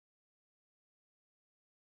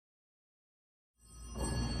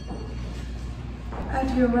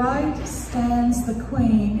At your right stands the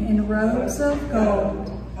Queen in robes of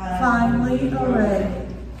gold, finely arrayed.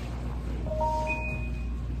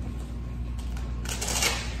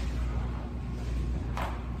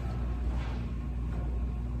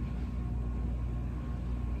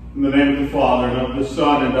 In the name of the Father, and of the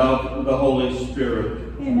Son, and of the Holy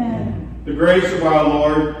Spirit. Amen. The grace of our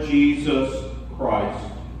Lord Jesus Christ,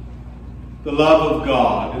 the love of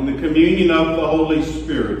God, and the communion of the Holy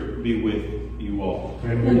Spirit be with you all.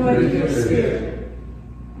 And with your spirit.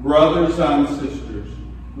 Brothers and sisters,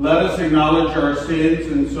 let us acknowledge our sins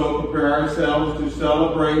and so prepare ourselves to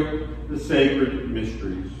celebrate the sacred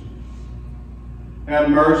mysteries. Have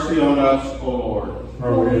mercy on us, O Lord.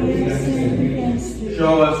 For we have sinned against you.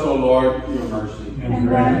 Show us, O Lord, your mercy. And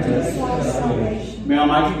grant us thy salvation. May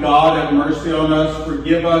Almighty God have mercy on us,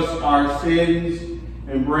 forgive us our sins,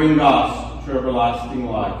 and bring us to everlasting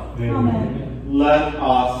life. Amen. Let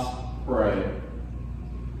us pray.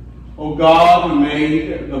 O God, who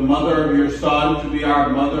made the mother of your Son to be our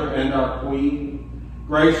mother and our Queen,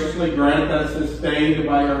 graciously grant that, sustained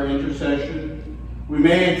by our intercession, we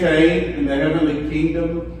may attain in the heavenly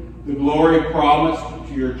kingdom the glory promised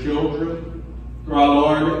to your children, through our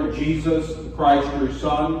Lord Jesus Christ, your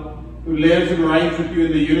Son, who lives and reigns with you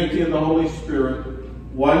in the unity of the Holy Spirit,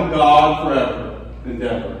 one God forever and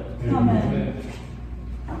ever. Amen.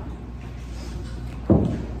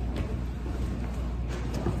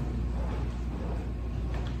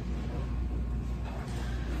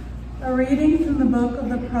 A reading from the book of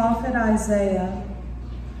the prophet Isaiah.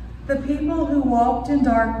 The people who walked in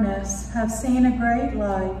darkness have seen a great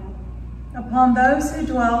light. Upon those who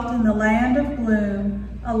dwelt in the land of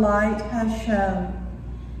gloom, a light has shone.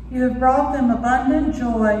 You have brought them abundant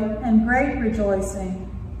joy and great rejoicing,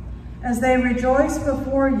 as they rejoice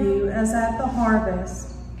before you as at the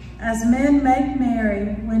harvest, as men make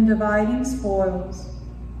merry when dividing spoils.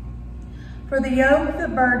 For the yoke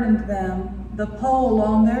that burdened them, the pole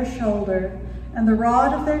on their shoulder, and the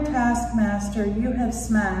rod of their taskmaster you have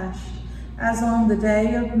smashed, as on the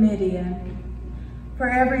day of Midian. For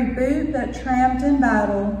every boot that tramped in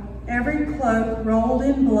battle, every cloak rolled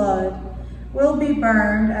in blood, will be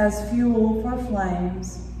burned as fuel for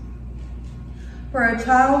flames. For a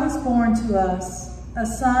child is born to us, a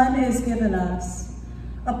son is given us.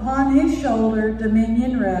 Upon his shoulder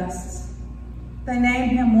dominion rests. They name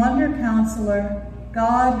him Wonder Counselor,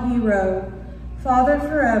 God Hero, Father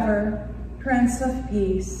forever, Prince of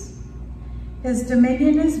Peace. His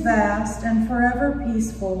dominion is vast and forever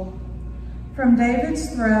peaceful. From David's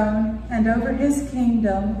throne and over his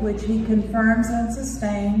kingdom, which he confirms and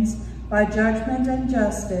sustains by judgment and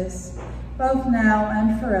justice, both now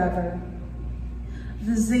and forever.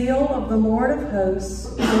 The zeal of the Lord of hosts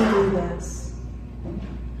will do this.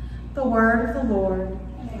 The word of the Lord.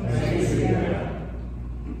 Thanks be to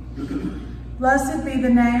God. Blessed be the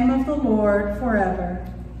name of the Lord forever.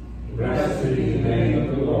 Blessed be the name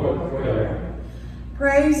of the Lord forever.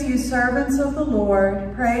 Praise you, servants of the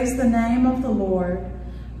Lord. Praise the name of the Lord.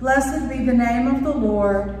 Blessed be the name of the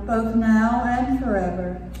Lord, both now and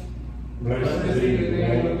forever. Blessed be the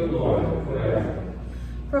name of the Lord forever.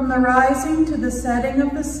 From the rising to the setting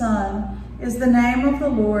of the sun is the name of the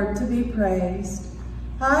Lord to be praised.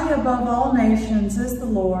 High above all nations is the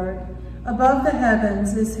Lord. Above the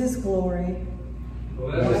heavens is his glory.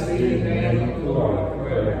 Blessed be the name of the Lord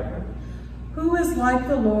forever. Who is like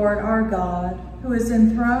the Lord our God, who is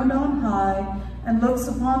enthroned on high and looks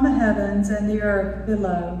upon the heavens and the earth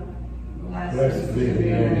below? Blessed be the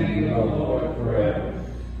name of the Lord forever.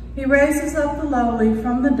 He raises up the lowly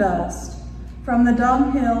from the dust. From the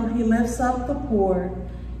dunghill he lifts up the poor,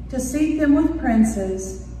 to seat them with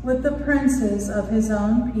the princes of his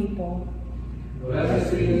own people.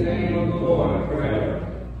 Blessed be the name of the Lord forever.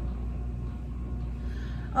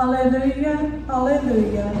 Alleluia,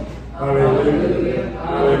 alleluia. Alleluia,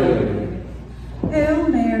 alleluia. Hail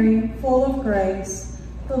Mary, full of grace,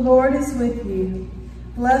 the Lord is with you.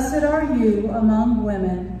 Blessed are you among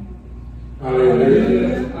women.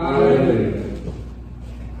 Alleluia, alleluia.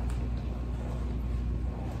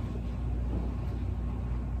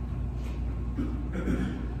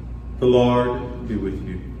 The Lord be with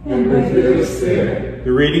you. And with your spirit.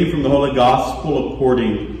 The reading from the Holy Gospel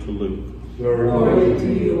according to Luke. Glory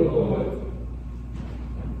to you, Lord.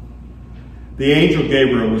 The angel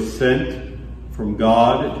Gabriel was sent from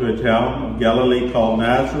God to a town of Galilee called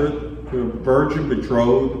Nazareth, to a virgin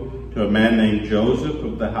betrothed to a man named Joseph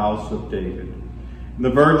of the house of David. And the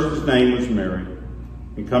virgin's name was Mary.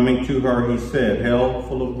 And coming to her, he said, Hail,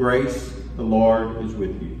 full of grace, the Lord is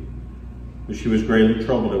with you. But she was greatly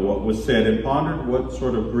troubled at what was said and pondered what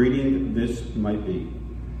sort of greeting this might be.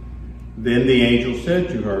 Then the angel said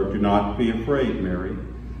to her, "Do not be afraid, Mary,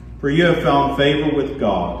 for you have found favor with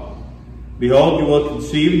God. Behold, you will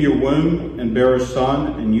conceive in your womb and bear a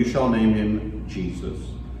son, and you shall name him Jesus.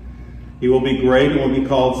 He will be great and will be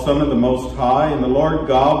called Son of the Most High, and the Lord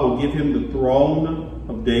God will give him the throne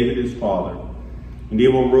of David his father. And he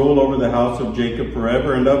will rule over the house of Jacob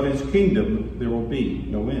forever, and of his kingdom there will be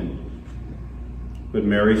no end." But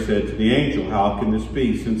Mary said to the angel, "How can this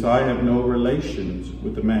be, since I have no relations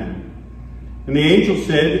with a man?" And the angel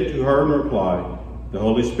said to her in reply, "The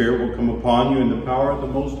Holy Spirit will come upon you, and the power of the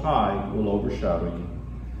Most High will overshadow you.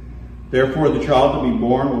 Therefore the child to be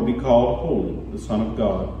born will be called Holy, the Son of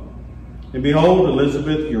God. And behold,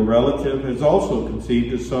 Elizabeth, your relative, has also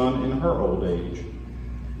conceived a son in her old age.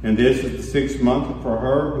 And this is the 6th month for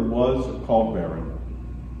her who was called barren.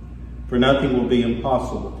 For nothing will be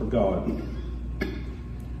impossible for God."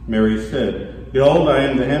 Mary said, "Behold, I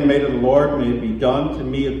am the handmaid of the Lord. May it be done to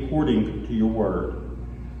me according to your word."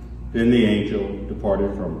 Then the angel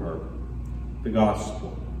departed from her. The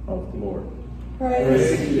Gospel of the Lord.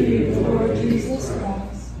 Praise to you, Lord Jesus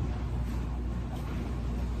Christ.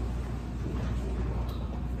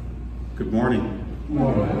 Good morning.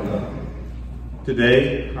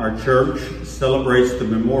 Today, our church celebrates the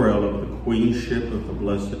memorial of the Queenship of the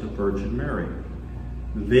Blessed Virgin Mary.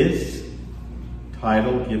 This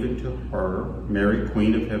title given to her, Mary,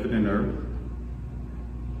 Queen of Heaven and Earth,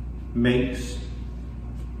 makes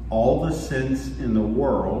all the sense in the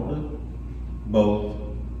world, both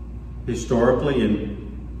historically and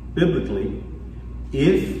biblically,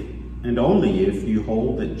 if and only if you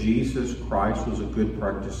hold that Jesus Christ was a good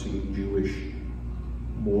practicing Jewish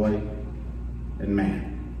boy and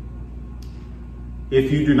man.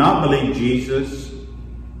 If you do not believe Jesus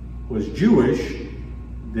was Jewish,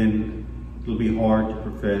 then it'll be hard to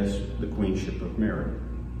profess the Queenship of Mary.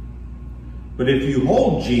 But if you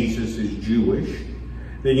hold Jesus as Jewish,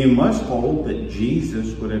 then you must hold that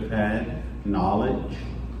Jesus would have had knowledge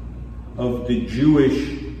of the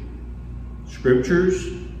Jewish scriptures,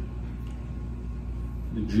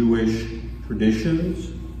 the Jewish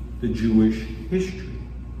traditions, the Jewish history.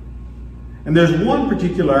 And there's one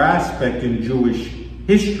particular aspect in Jewish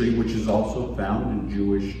history which is also found in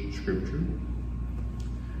Jewish scripture,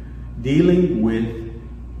 dealing with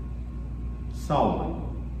Solomon.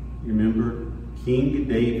 You remember King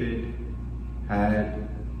David had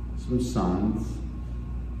some sons,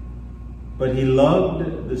 but he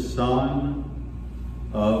loved the son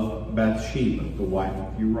of Bathsheba, the wife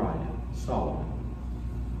of Uriah, Solomon.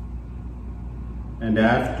 And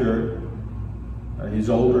after his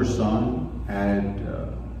older son had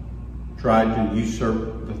tried to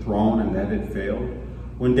usurp the throne and that had failed,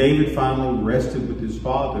 when David finally rested with his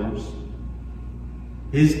fathers,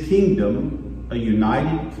 his kingdom, a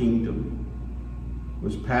united kingdom,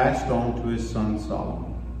 was passed on to his son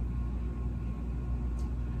Solomon.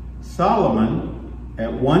 Solomon,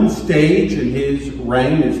 at one stage in his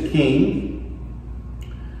reign as king,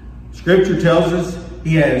 Scripture tells us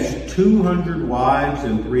he has 200 wives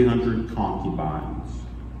and 300 concubines.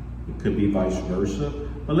 It could be vice versa,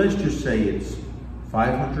 but let's just say it's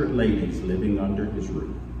 500 ladies living under his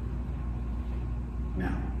roof.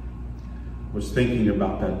 Now, I was thinking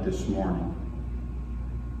about that this morning.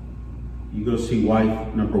 You go see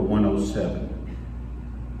wife number 107.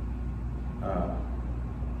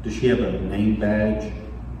 Does she have a name badge?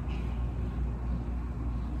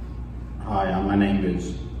 Hi, my name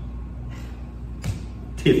is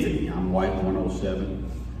Tiffany. I'm wife 107.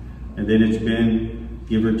 And then it's been,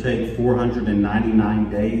 give or take, 499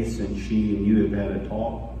 days since she and you have had a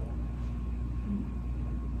talk.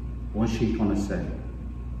 What's she gonna say?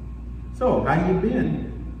 "So, how you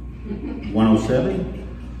been? 107?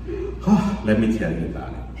 Oh, let me tell you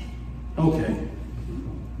about it." Okay.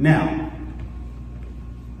 Now,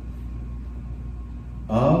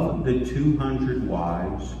 of the 200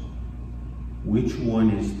 wives, which one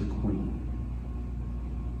is the queen?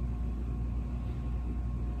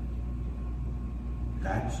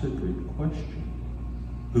 That's a good question.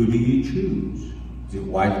 Who do you choose? Is it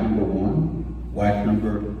wife number 1? Wife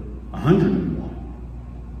number 101?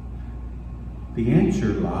 The answer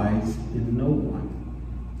lies in no one.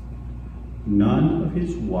 None of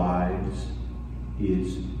his wives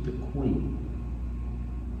is the queen.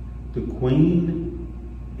 The queen,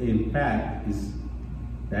 in fact,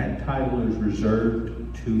 that title is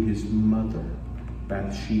reserved to his mother,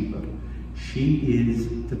 Bathsheba. She is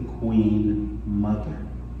the queen mother.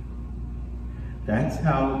 That's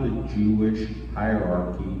how the Jewish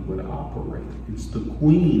hierarchy would operate. It's the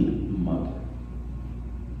queen mother.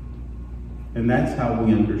 And that's how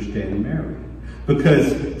we understand Mary.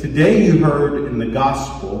 Because today you heard in the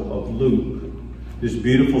Gospel of Luke this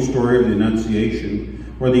beautiful story of the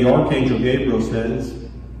Annunciation, where the Archangel Gabriel says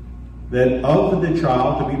that of the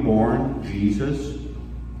child to be born, Jesus,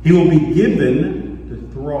 he will be given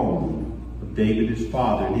the throne of David his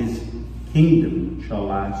father, and his kingdom shall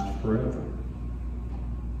last forever.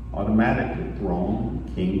 Automatically,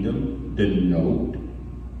 throne, kingdom, denote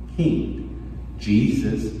king.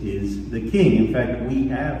 Jesus is the king. In fact, we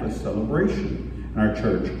have a celebration in our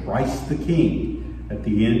church, Christ the King, at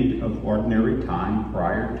the end of ordinary time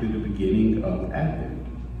prior to the beginning of Advent.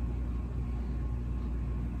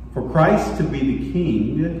 For Christ to be the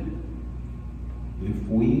king, if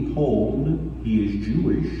we hold he is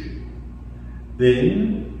Jewish,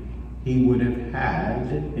 then he would have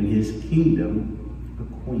had in his kingdom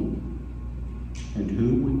a queen. And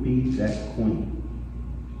who would be that queen?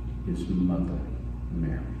 His mother,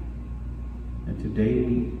 Mary. And today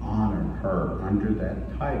we honor her under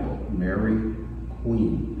that title, Mary,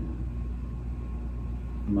 Queen,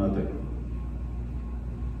 Mother.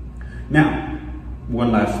 Now,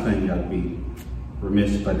 one last thing I'd be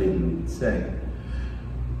remiss if I didn't say.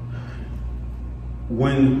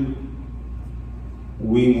 When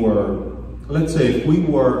we were, let's say if we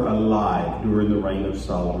were alive during the reign of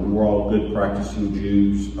Solomon, we're all good practicing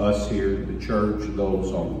Jews, us here, the church,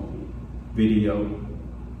 those on video,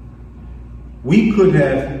 we could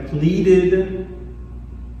have pleaded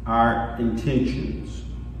our intentions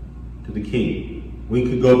to the king. We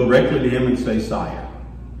could go directly to him and say, Sire,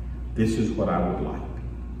 this is what I would like.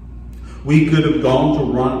 We could have gone to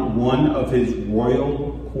one of his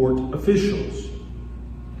royal court officials,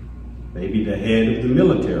 maybe the head of the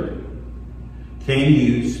military. Can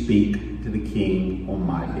you speak to the king on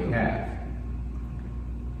my behalf?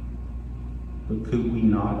 But could we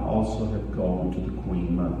not also have gone to the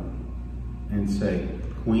Queen Mother and say,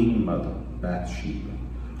 Queen Mother Bathsheba,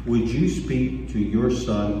 would you speak to your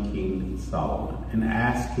son, King Solomon, and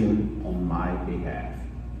ask him on my behalf?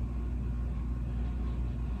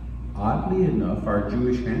 Oddly enough, our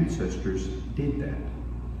Jewish ancestors did that.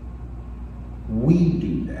 We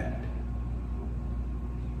do that.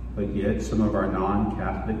 But yet some of our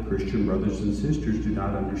non-Catholic Christian brothers and sisters do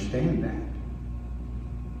not understand that.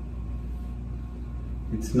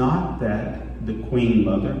 It's not that the Queen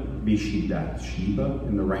Mother, be she Bathsheba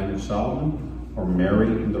in the reign of Solomon, or Mary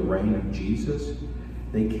in the reign of Jesus,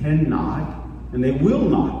 they cannot and they will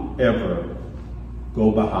not ever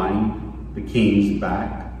go behind the king's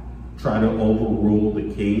back, try to overrule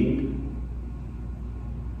the king.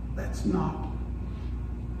 That's not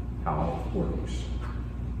how it works.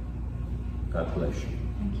 God bless you.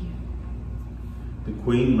 Thank you. The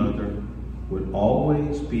Queen Mother would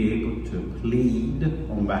always be able to plead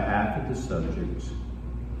on behalf of the subjects,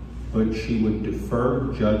 but she would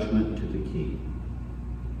defer judgment to the king.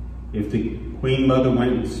 If the Queen Mother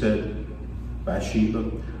went and said,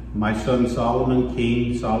 Bathsheba, my son Solomon,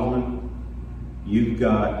 King Solomon, you've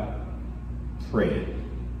got Fred.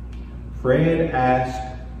 Fred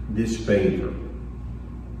asked this favor.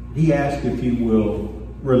 He asked if you will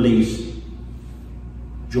release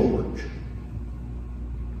George.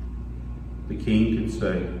 The king could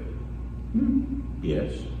say,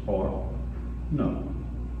 yes, or no.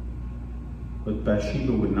 But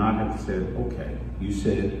Bathsheba would not have said, okay, you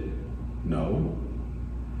said no,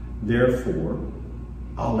 therefore,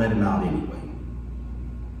 I'll let him out anyway.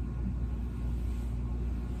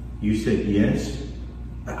 You said yes,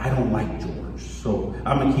 but I don't like George, so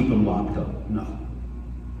I'm going to keep him locked up. No.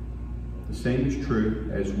 The same is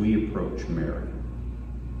true as we approach Mary.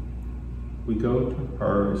 We go to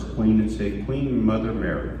her as Queen and say, Queen Mother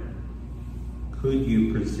Mary, could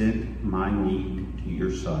you present my need to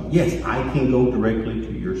your son? Yes, I can go directly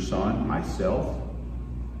to your son myself,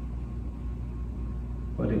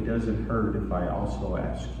 but it doesn't hurt if I also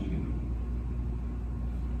ask you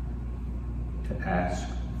to ask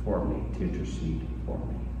for me, to intercede for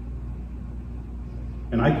me.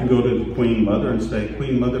 And I can go to the Queen Mother and say,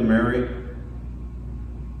 Queen Mother Mary,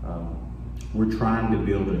 we're trying to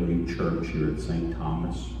build a new church here at St.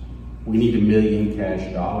 Thomas. We need $1 million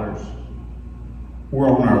cash dollars. We're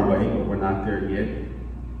on our way, but we're not there yet.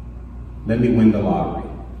 Let me win the lottery.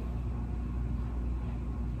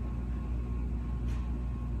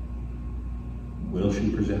 Will she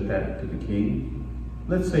present that to the king?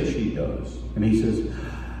 Let's say she does. And he says,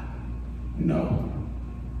 no.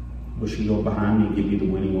 Will she go behind me and give you the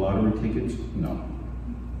winning lottery tickets? No.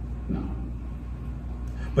 No.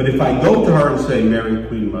 But if I go to her and say, Mary,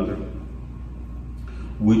 Queen Mother,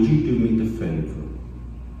 would you do me the favor?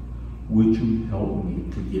 Would you help me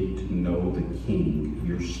to get to know the King,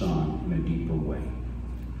 your son, in a deeper way?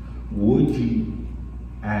 Would you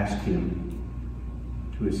ask him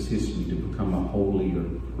to assist me to become a holier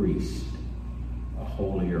priest, a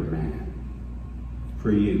holier man.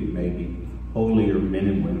 For you, maybe, holier men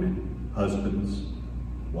and women, husbands,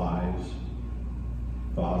 wives,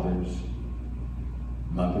 fathers,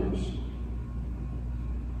 mothers.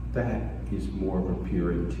 That is more of a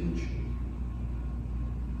pure intention.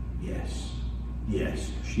 Yes,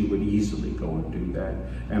 yes, she would easily go and do that.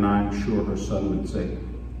 And I'm sure her son would say,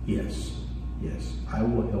 yes, yes, I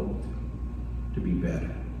will help them to be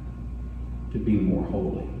better, to be more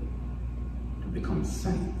holy, to become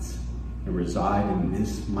saints, and reside in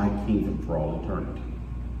this, my kingdom, for all eternity.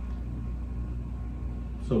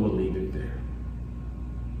 So we'll leave it there.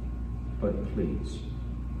 But please,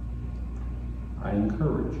 I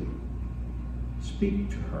encourage you, speak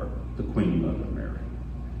to her, the Queen Mother Mary.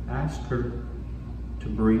 Ask her to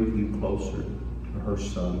bring you closer to her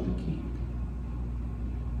Son, the King.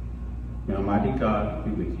 May Almighty God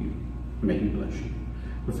be with you. May he bless you.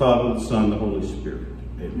 The Father, the Son, the Holy Spirit.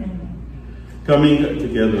 Amen. Coming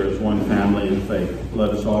together as one family in faith, let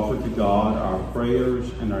us offer to God our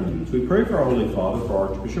prayers and our needs. We pray for our Holy Father, for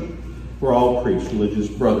Archbishop, for all priests, religious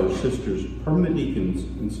brothers, sisters, permanent deacons,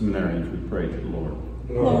 and seminarians. We pray to the Lord.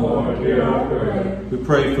 Lord, hear our prayer. We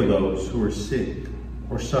pray for those who are sick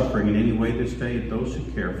or suffering in any way this day, and those who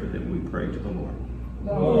care for them. We pray to the Lord.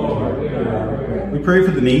 Lord, hear our prayer. We pray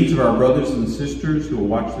for the needs of our brothers and sisters who will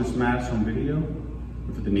watch this Mass on video,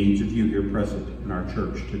 and for the needs of you here present in our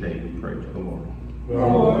church today. We pray to the Lord.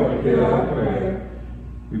 Lord, hear our prayer.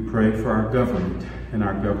 We pray for our government and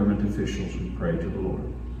our government officials. We pray to the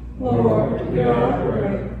Lord. Lord, hear our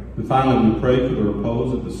prayer. And finally, we pray for the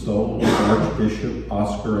repose of the soul of Archbishop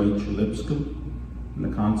Oscar H. Lipscomb and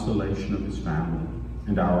the consolation of his family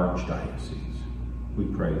and our archdiocese. We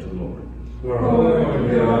pray to the Lord. Lord,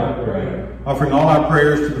 hear our prayer. Offering all our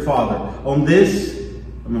prayers to the Father. On this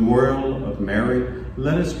memorial of Mary,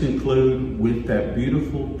 let us conclude with that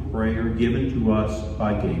beautiful prayer given to us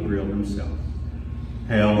by Gabriel himself.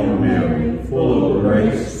 Hail Mary, full of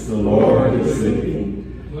grace, the Lord is with thee.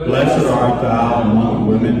 Blessed art thou among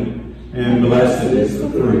women, and blessed is the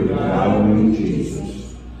fruit of thy womb,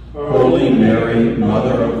 Jesus. Holy Mary,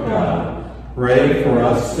 Mother of God, pray for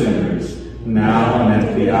us sinners, now and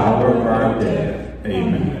at the hour of our death.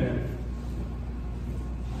 Amen.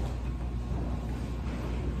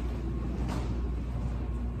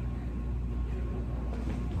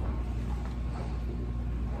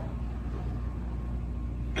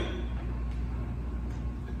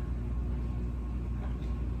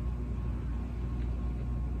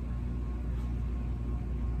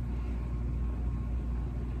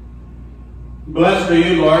 Blessed are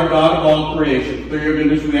you, Lord God of all creation. Through your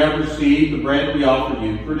goodness we have received the bread we offer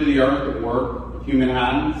you. Fruit of the earth at work of human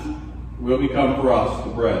hands will become for us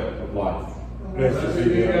the bread of life. Blessed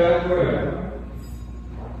be thy prayer.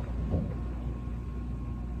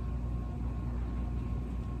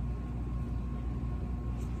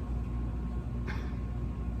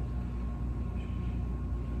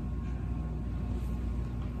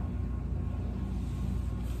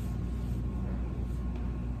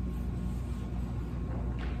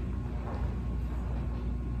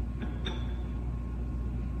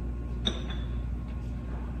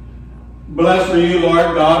 Blessed are you,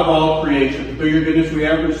 Lord God of all creation. Through your goodness we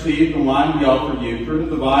have received the wine we offer you. Fruit of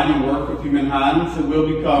the vine and work of human hands, and will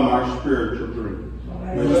become our spiritual drink.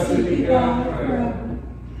 Blessed be thy prayer.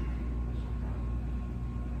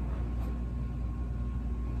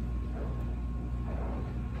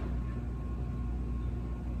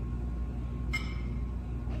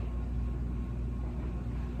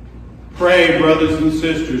 Pray, brothers and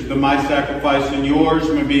sisters, that my sacrifice and yours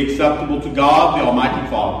may be acceptable to God, the Almighty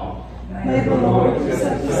Father. May the Lord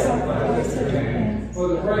accept the sacrifice at your hands. For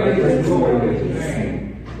the praise and glory of his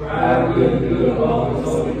name, for our good and good of all his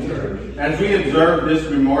holy church. As we observe this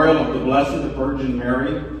memorial of the Blessed Virgin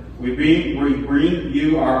Mary, we bring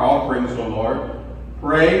you our offerings, O Lord.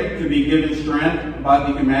 Pray to be given strength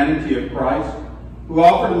by the humanity of Christ, who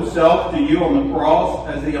offered himself to you on the cross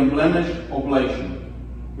as the unblemished oblation,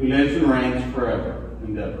 who lives and reigns forever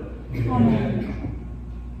and ever. Amen.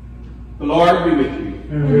 The Lord be with you.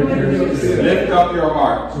 And with your spirit. Lift up your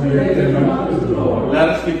hearts. Lift them up to the Lord. Let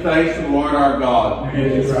us give thanks to the Lord our God.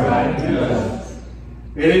 It is right and just.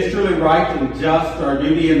 It is truly right and just, our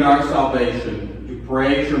duty and our salvation, to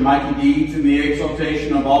praise your mighty deeds in the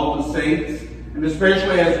exaltation of all the saints, and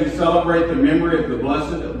especially as we celebrate the memory of the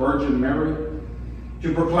Blessed Virgin Mary,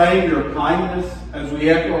 to proclaim your kindness as we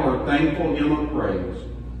echo her thankful hymn of praise.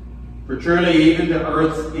 For truly even to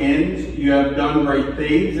earth's ends you have done great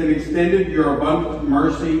things and extended your abundant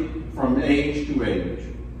mercy from age to age.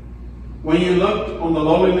 When you looked on the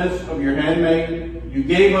lowliness of your handmaid, you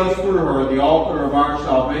gave us through her the author of our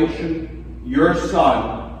salvation, your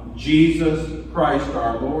Son, Jesus Christ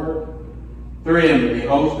our Lord. Through him the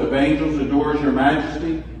host of angels adores your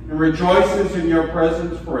majesty and rejoices in your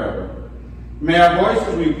presence forever. May our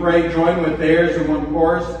voices, we pray, join with theirs in one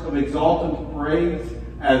chorus of exultant praise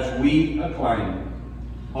as we acclaim.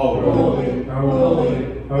 Holy, holy,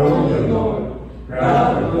 holy Lord,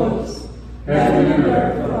 God of hosts, heaven and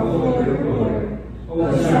earth are full of your glory.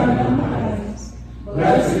 Hosanna in the highest.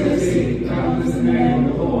 Blessed is he who comes in the name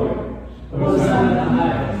of the Lord. Hosanna in the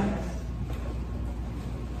highest.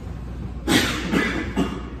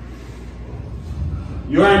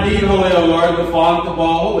 You are indeed holy, O Lord, the font of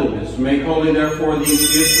all holiness. Make holy, therefore, these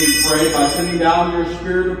gifts, we pray, by sending down your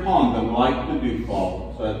Spirit upon them like the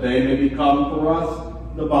dewfall, so that they may become for us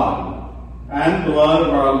the body and blood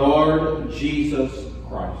of our Lord Jesus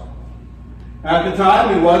Christ. At the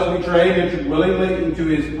time he was betrayed and entered willingly into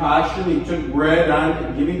his passion, he took bread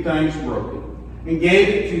and, giving thanks, broke it, and gave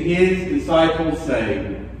it to his disciples,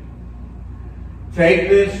 saying, "Take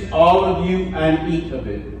this, all of you, and eat of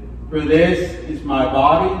it. For this is my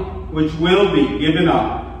body, which will be given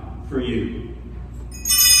up for you."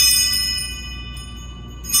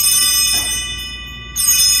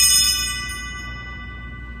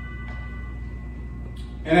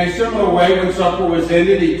 In a similar way, when supper was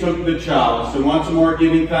ended, he took the chalice, and once more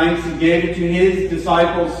giving thanks, he gave it to his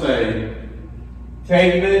disciples, saying,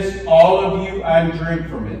 "Take this, all of you, and drink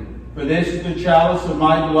from it. For this is the chalice of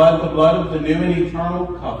my blood, the blood of the new and eternal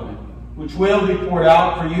covenant, which will be poured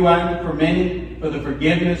out for you and for many for the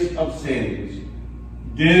forgiveness of sins.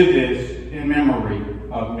 Do this in memory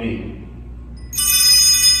of me."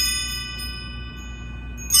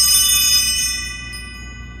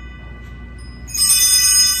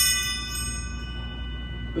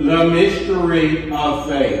 The mystery of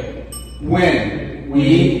faith. When we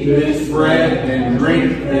eat this bread and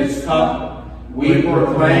drink this cup, we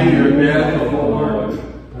proclaim your death, O Lord,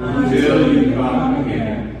 until you come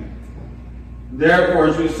again. Therefore,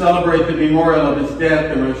 as we celebrate the memorial of his death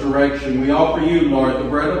and resurrection, we offer you, Lord, the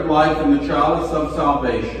bread of life and the chalice of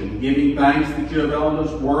salvation, giving thanks that you have held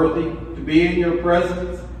us worthy to be in your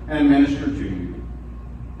presence and minister to you.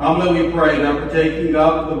 Humbly we pray that, partaking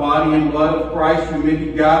of the body and blood of Christ, we may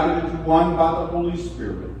be gathered into one by the Holy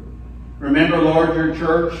Spirit. Remember, Lord, your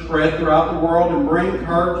church spread throughout the world, and bring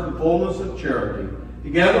her to the fullness of charity,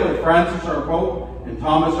 together with Francis our Pope and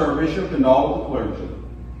Thomas our Bishop and all the clergy.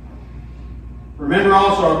 Remember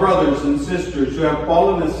also our brothers and sisters who have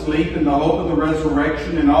fallen asleep in the hope of the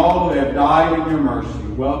resurrection, and all who have died in your mercy.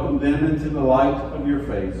 Welcome them into the light of your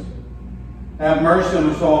face. Have mercy on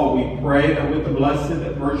us all, we pray, that with the Blessed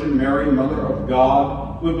Virgin Mary, Mother of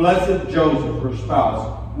God, with Blessed Joseph, her spouse,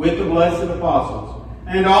 with the blessed apostles,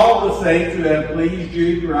 and all the saints who have pleased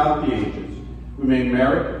you throughout the ages, we may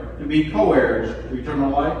merit to be co-heirs to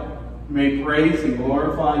eternal life. We may praise and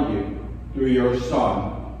glorify you through your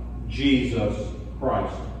Son, Jesus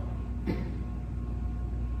Christ.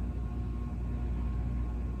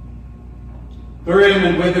 Through him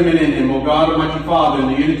and with him and in him, O God, Almighty Father, in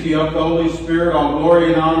the unity of the Holy Spirit, all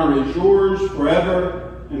glory and honor is yours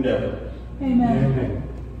forever and ever. Amen. Amen.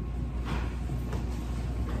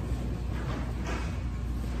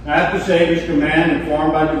 At the Savior's command,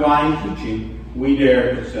 informed by divine teaching, we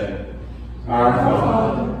dare to say, Our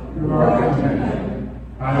Father, who art in heaven,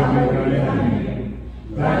 hallowed be thy name.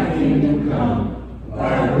 Thy kingdom come,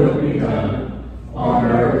 thy will be done, on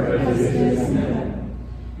earth as it is in heaven.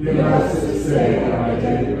 Give us this day our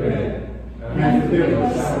daily bread, and forgive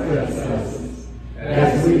us our trespasses,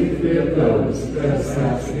 as we forgive those who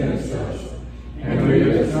trespass against us. And lead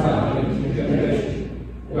us not into temptation,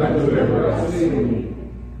 but deliver us from evil.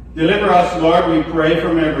 Deliver us, Lord, we pray,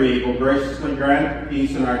 from every evil. Graciously grant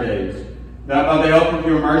peace in our days, that by the help of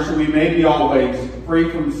your mercy we may be always free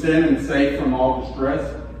from sin and safe from all distress,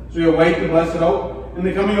 as we await the blessed hope and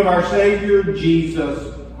the coming of our Savior,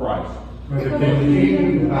 Jesus Christ. For the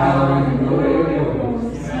kingdom, power, and glory are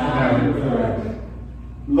yours, now and forever.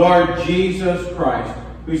 Lord Jesus Christ,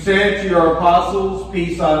 who said to your apostles,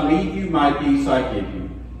 "Peace I leave you, my peace I give you,"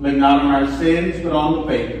 look not on our sins, but on the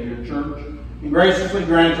faith of your church, and graciously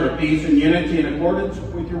grant her peace and unity in accordance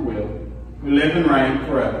with your will, who live and reign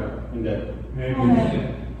forever and ever.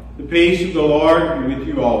 Amen. The peace of the Lord be with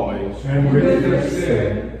you always. And with your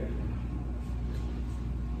spirit.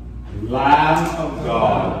 Lamb of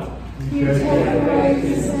God, You take away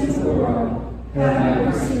the sins of the world. Have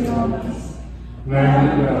mercy on us.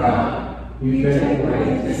 Lamb of God, You take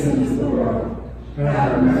away the sins of the world.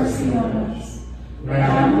 Have mercy on us.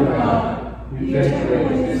 Lamb of God, You take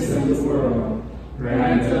away the sins of the world.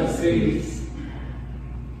 grant us peace.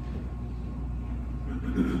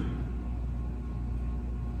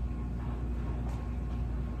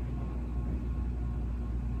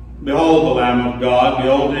 Behold the Lamb of God,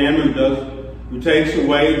 behold him who takes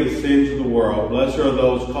away the sins of the world. Blessed are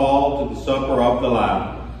those called to the supper of the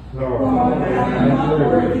Lamb. Lord, I am not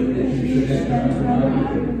worthy that you should enter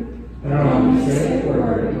under you, but only say a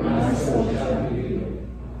word, and my soul shall be healed.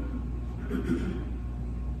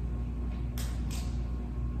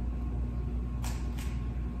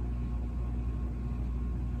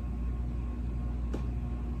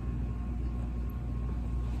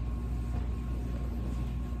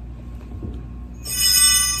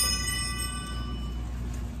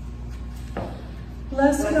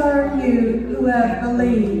 Blessed are you who have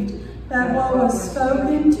believed that what was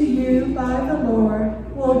spoken to you by the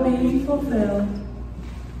Lord will be fulfilled.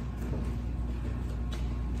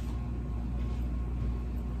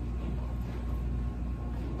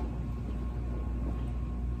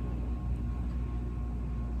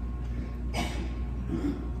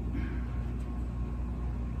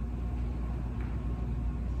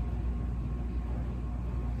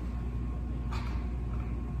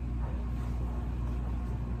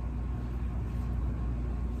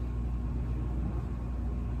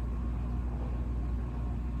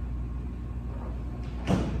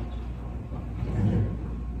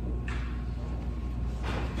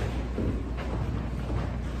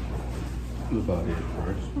 The body of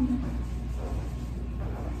Christ.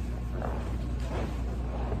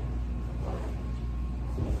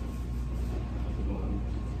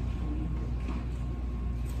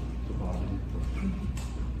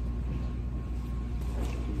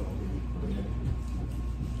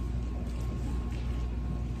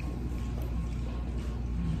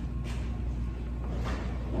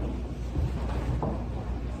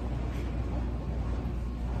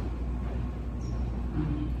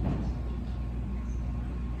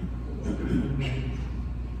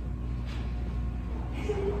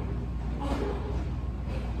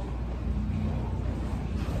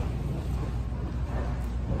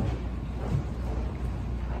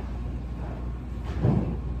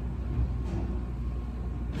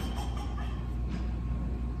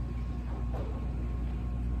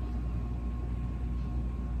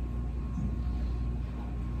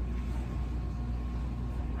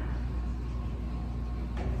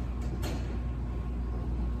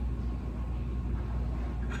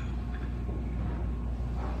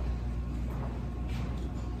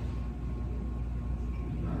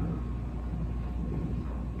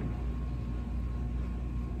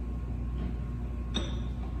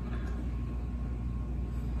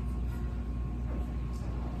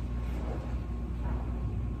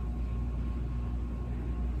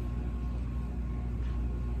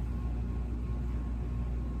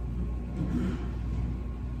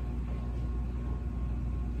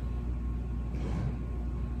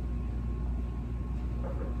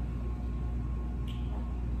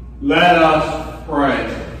 Let us pray.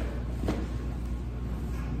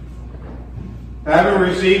 Having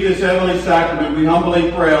received this heavenly sacrament, we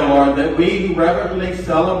humbly pray, O Lord, that we who reverently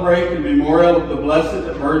celebrate the memorial of the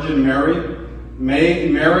Blessed Virgin Mary may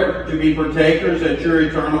merit to be partakers at your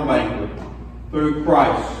eternal banquet. Through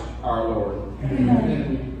Christ our Lord.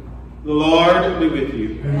 Amen. The Lord be with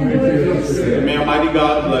you. And with your spirit. And may Almighty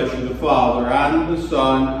God bless you, the Father, and the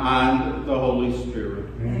Son, and the Holy Spirit.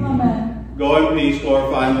 Amen. Go in peace,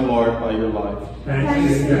 glorifying the Lord by your life.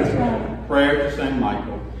 Thanks be to God. Prayer to Saint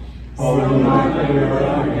Michael. Holy Michael, your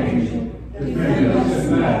archangel, defend us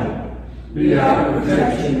in battle. Be our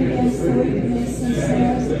protection against the wickedness and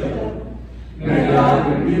snares of the devil. May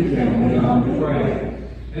God rebuke him, we humbly pray.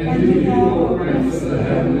 And do you, O Prince of the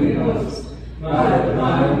heavenly host, by the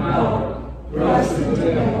divine power, thrust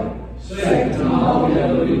into hell Satan and all the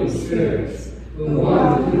other evil spirits, who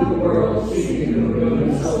wander through the world seeking to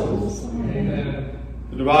ruin souls. Amen.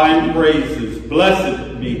 The divine praises.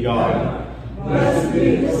 Blessed be God. Blessed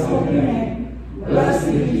be his holy name.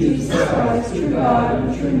 Blessed be Jesus Christ, true God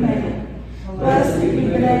and true man. Blessed be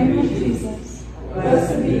the name of Jesus.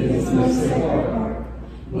 Blessed be his most sacred heart.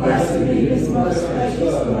 Blessed be his most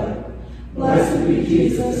precious blood. Blessed be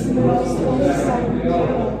Jesus in the most holy sacrament of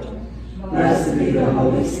the altar. Blessed be the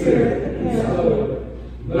Holy Spirit, the Paraclete.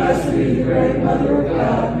 Blessed be the great Mother of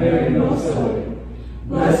God, Mary most holy.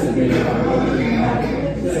 Blessed be her holy and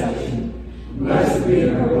immaculate conception. Blessed be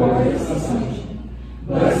her glorious assumption.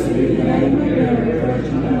 Blessed be the name of Mary,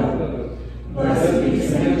 Virgin Mother. Blessed be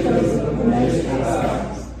Saint Joseph, the most chaste.